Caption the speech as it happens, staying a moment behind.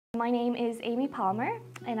My name is Amy Palmer,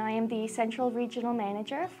 and I am the Central Regional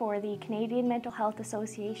Manager for the Canadian Mental Health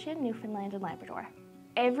Association, Newfoundland and Labrador.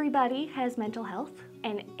 Everybody has mental health,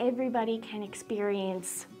 and everybody can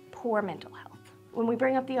experience poor mental health. When we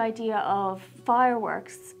bring up the idea of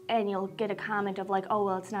fireworks, and you'll get a comment of like, oh,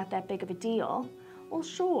 well, it's not that big of a deal. Well,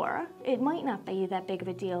 sure, it might not be that big of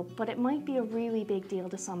a deal, but it might be a really big deal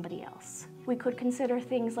to somebody else. We could consider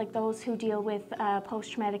things like those who deal with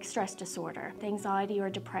post-traumatic stress disorder, anxiety or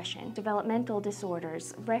depression, developmental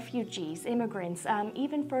disorders, refugees, immigrants,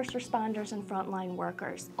 even first responders and frontline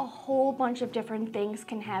workers. A whole bunch of different things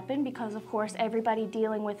can happen because, of course, everybody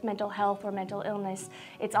dealing with mental health or mental illness,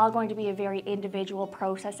 it's all going to be a very individual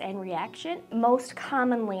process and reaction. Most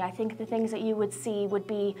commonly, I think the things that you would see would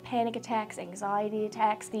be panic attacks, anxiety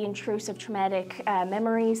attacks, the intrusive traumatic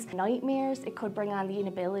memories, nightmares. It could bring on the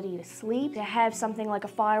inability to sleep. To have something like a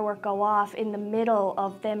firework go off in the middle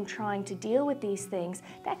of them trying to deal with these things,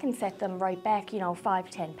 that can set them right back,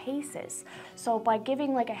 5-10 paces. So by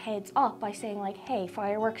giving like a heads up, by saying like, hey,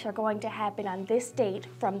 fireworks are going to happen on this date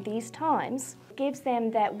from these times, gives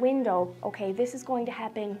them that window, okay, this is going to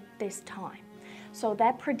happen this time. So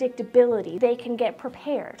that predictability, they can get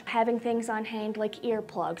prepared. Having things on hand like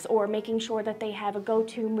earplugs or making sure that they have a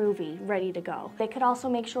go-to movie ready to go. They could also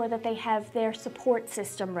make sure that they have their support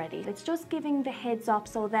system ready. It's just giving the heads up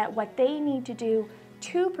so that what they need to do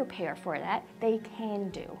to prepare for that, they can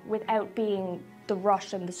do without being the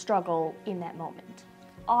rush and the struggle in that moment.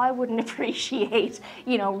 I wouldn't appreciate,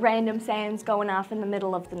 random sounds going off in the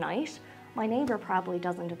middle of the night. My neighbor probably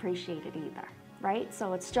doesn't appreciate it either, right?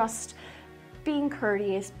 So it's just being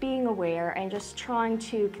courteous, being aware, and just trying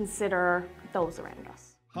to consider those around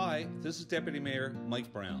us. Hi, this is Deputy Mayor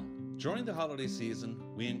Mike Brown. During the holiday season,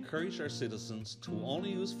 we encourage our citizens to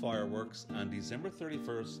only use fireworks on December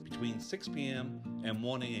 31st between 6 p.m. and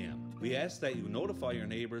 1 a.m. We ask that you notify your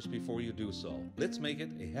neighbours before you do so. Let's make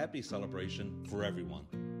it a happy celebration for everyone.